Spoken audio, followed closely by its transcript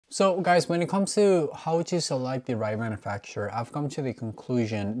So guys, when it comes to how to select the right manufacturer, I've come to the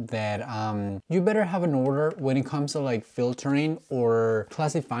conclusion that you better have an order when it comes to like filtering or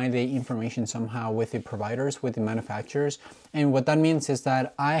classifying the information somehow with the providers, with the manufacturers. And what that means is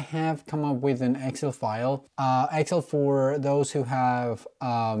that I have come up with an Excel file, Excel for those who have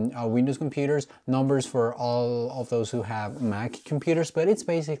Windows computers, numbers for all of those who have Mac computers, but it's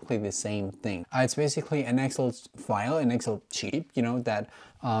basically the same thing. It's basically an Excel file, an Excel sheet, you know, that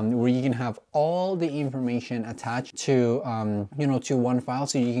where you can have all the information attached to, to one file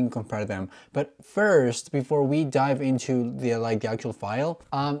so you can compare them. But first, before we dive into the actual file,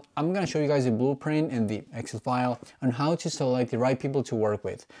 I'm gonna show you guys a blueprint in the Excel file on how to select the right people to work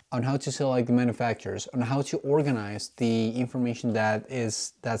with, on how to select the manufacturers, on how to organize the information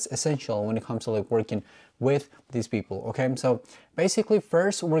that's essential when it comes to like working with these people. Okay, so basically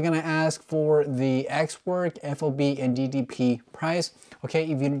first we're gonna ask for the Ex Work, FOB, and DDP price. Okay,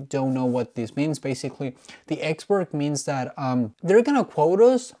 if you don't know what this means, basically the Ex Work means that they're gonna quote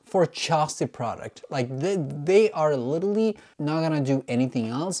us for just the product. Like they are literally not gonna do anything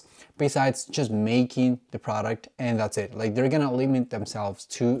else besides just making the product, and that's it. Like they're gonna limit themselves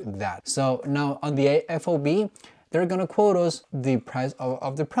to that. So now on the FOB, they're gonna quote us the price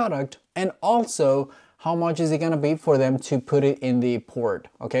of the product, and also how much is it gonna be for them to put it in the port,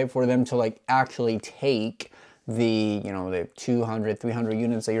 okay? For them to like actually take the, the 200, 300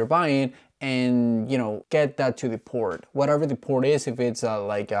 units that you're buying and, get that to the port. Whatever the port is, if it's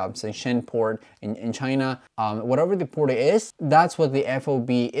like Shenzhen port in China, whatever the port is, that's what the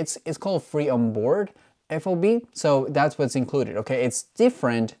FOB, it's called free on board FOB, so that's what's included, okay? It's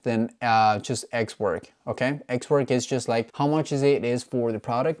different than just Ex Work, okay? Ex Work is just like how much is for the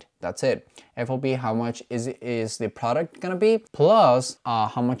product, that's it. FOB, how much is the product gonna be, plus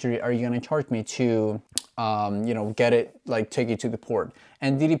how much are you gonna charge me to get it, like take it to the port.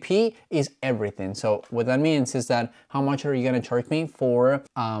 And DDP is everything. So what that means is that how much are you gonna charge me for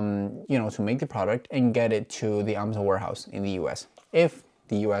to make the product and get it to the Amazon warehouse in the US, if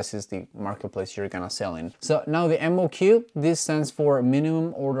the US is the marketplace you're gonna sell in. So now the MOQ, this stands for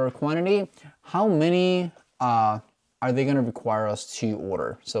minimum order quantity. How many are they gonna require us to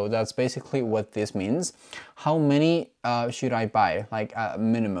order? So that's basically what this means. How many should I buy? Like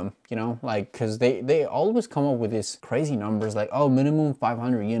minimum, cause they always come up with these crazy numbers like, oh, minimum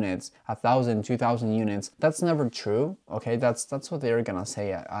 500 units, 1,000, 2,000 units. That's never true, okay? That's what they're gonna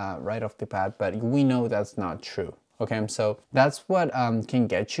say right off the bat, but we know that's not true. Okay, so that's what can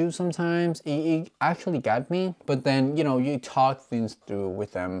get you sometimes. It actually got me, but then, you talk things through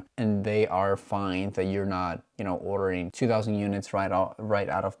with them and they are fine that you're not, ordering 2,000 units right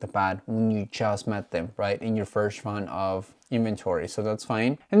out of the bat when you just met them, right, in your first run of inventory. So that's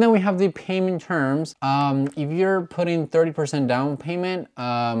fine. And then we have the payment terms. If you're putting 30% down payment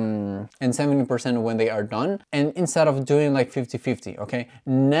and 70% when they are done, and instead of doing like 50-50, okay,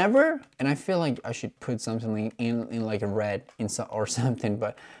 never, and I feel like I should put something in like a red or something,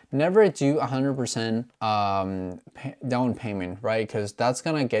 but never do 100% down payment, right? Because that's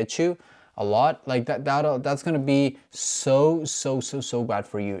gonna get you a lot, like that's gonna be so bad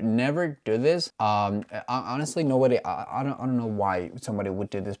for you. Never do this. Honestly, nobody, I don't know why somebody would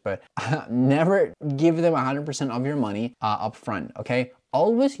do this, but never give them 100% of your money up front, okay?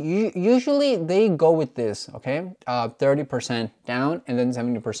 Always, usually they go with this, okay? 30% down and then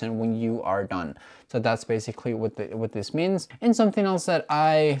 70% when you are done. So that's basically what this means. And something else that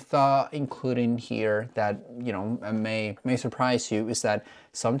I thought including here that, may surprise you is that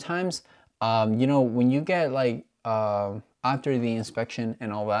sometimes, when you get like, after the inspection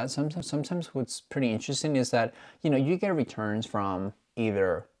and all that, sometimes what's pretty interesting is that, you get returns from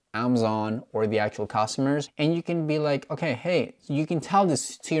either Amazon or the actual customers, and you can be like, okay, hey, you can tell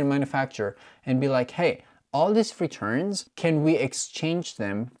this to your manufacturer and be like, hey, all these returns, can we exchange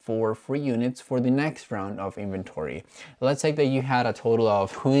them for free units for the next round of inventory? Let's say that you had a total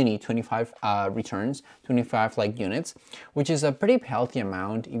of 25 returns, 25 like units, which is a pretty healthy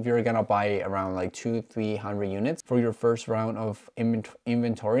amount if you're gonna buy around like 200-300 units for your first round of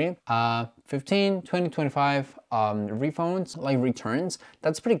inventory. 15, 20, 25 refunds, like returns,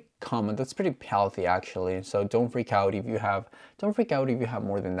 that's pretty common. That's pretty healthy actually. So don't freak out if you have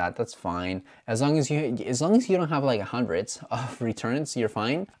more than that. That's fine. As long as you don't have like hundreds of returns, you're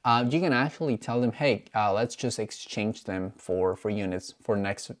fine. You can actually tell them, hey, let's just exchange them for units for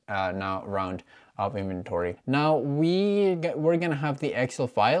next round of inventory. Now we're gonna have the Excel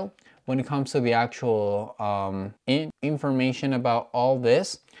file. When it comes to the actual information about all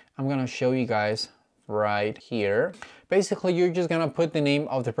this, I'm gonna show you guys right here. basically you're just gonna put the name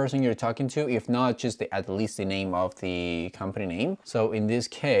of the person you're talking to, if not just at least the name of the company name. So in this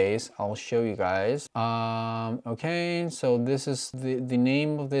case, I'll show you guys. Okay, so this is the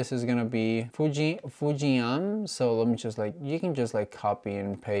name of this is gonna be Fujian. So let me just like, you can just like copy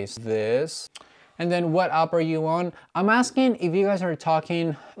and paste this. And then what app are you on? I'm asking if you guys are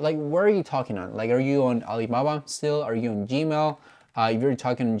talking, like, where are you talking on? Like, are you on Alibaba still? Are you on Gmail? If you're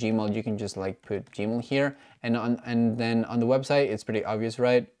talking on Gmail, you can just like put Gmail here, and then on the website, it's pretty obvious,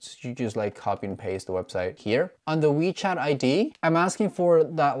 right? So you just like copy and paste the website here. On the WeChat ID, I'm asking for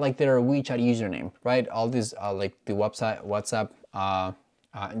that, like their WeChat username, right? All these like the WhatsApp,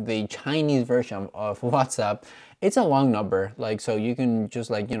 the Chinese version of WhatsApp. It's a long number, like, so you can just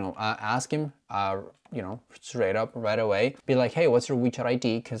like, you know, ask him, you know, straight up right away, be like, hey, what's your WeChat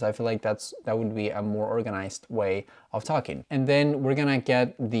ID? Because I feel like that would be a more organized way of talking. And then we're gonna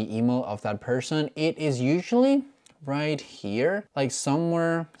get the email of that person. It is usually right here, like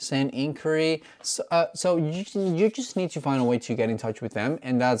somewhere, send inquiry. So you just need to find a way to get in touch with them,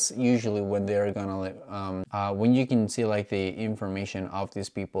 and that's usually when they're gonna when you can see like the information of these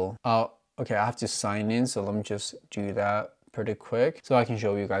people. Okay, I have to sign in, so let me just do that pretty quick so I can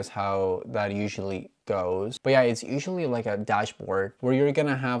show you guys how that usually goes. But yeah, it's usually like a dashboard where you're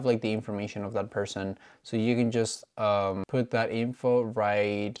gonna have like the information of that person, so you can just put that info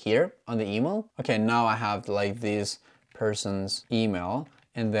right here on the email. Okay, now I have like this person's email,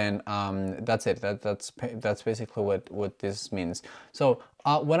 and then that's it. That's basically what this means. So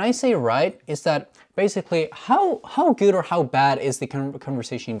when I say right, is that basically how good or how bad is the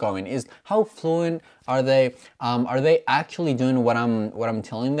conversation going? Is how fluent are they? Are they actually doing what I'm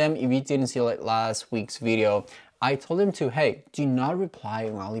telling them? If you didn't see like last week's video, I told them to, hey, do not reply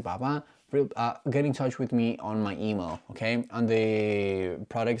on Alibaba. Get in touch with me on my email. Okay, on the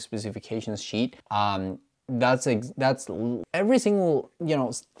product specifications sheet. That's every single, you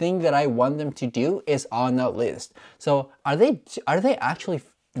know, thing that I want them to do is on that list. So are they actually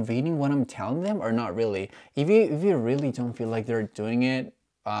reading what I'm telling them or not really? If you really don't feel like they're doing it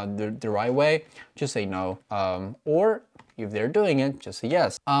the right way, just say no. Or if they're doing it, just say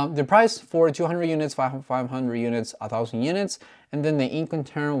yes. The price for 200 units, 500 units, 1,000 units, and then the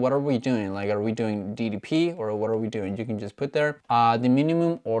Incoterm, what are we doing? Like, are we doing DDP or what are we doing? You can just put there the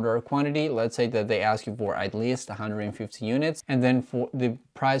minimum order quantity. Let's say that they ask you for at least 150 units, and then for the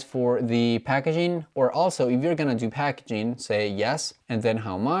price for the packaging, or also if you're gonna do packaging, say yes, and then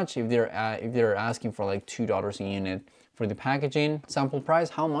how much. If they're asking for like $2 a unit for the packaging, sample price,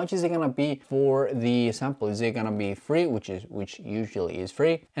 how much is it gonna be for the sample? Is it gonna be free, which usually is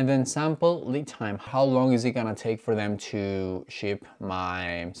free? And then sample lead time, how long is it gonna take for them to ship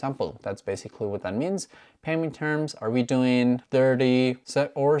my sample? That's basically what that means. Payment terms, are we doing 30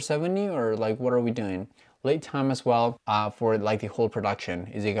 or 70, or like what are we doing? Lead time as well, for like the whole production,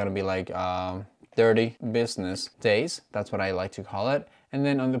 is it gonna be like 30 business days? That's what I like to call it. And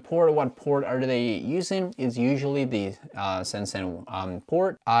then on the port, what port are they using? Is usually the Shenzhen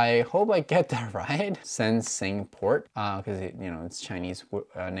port. I hope I get that right. Shenzhen port, because you know, it's Chinese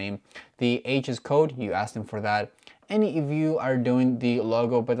name. The HS code, you ask them for that. And if you are doing the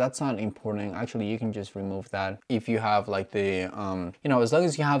logo, but that's not important. Actually, you can just remove that. If you have like the, you know, as long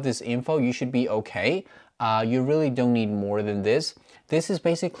as you have this info, you should be okay. You really don't need more than this. This is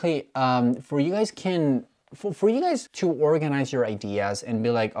basically for you guys for you guys to organize your ideas and be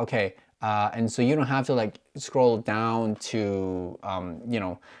like, okay, and so you don't have to like scroll down to, you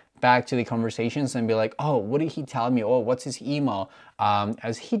know, back to the conversations and be like, oh, what did he tell me? Oh, what's his email?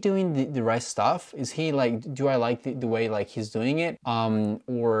 Is he doing the right stuff? Is he like, do I like the way like he's doing it?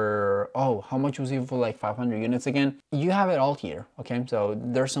 Or, oh, how much was he for like 500 units again? You have it all here, okay? So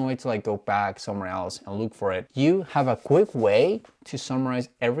there's no way to like go back somewhere else and look for it. You have a quick way to summarize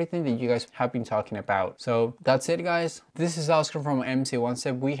everything that you guys have been talking about. So that's it, guys. This is Oscar from MC One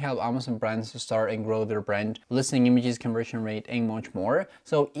Step. We help Amazon brands to start and grow their brand, listing images, conversion rate, and much more.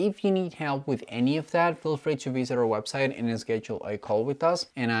 So if you need help with any of that, feel free to visit our website and schedule a call with us.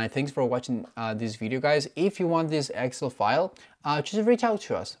 And thanks for watching this video, guys. If you want this Excel file, just reach out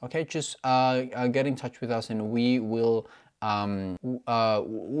to us, okay? Just get in touch with us, and we will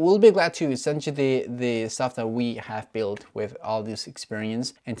we'll be glad to send you the stuff that we have built with all this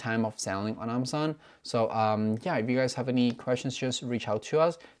experience and time of selling on Amazon. So yeah, if you guys have any questions, just reach out to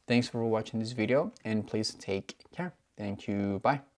us. Thanks for watching this video, and please take care. Thank you. Bye.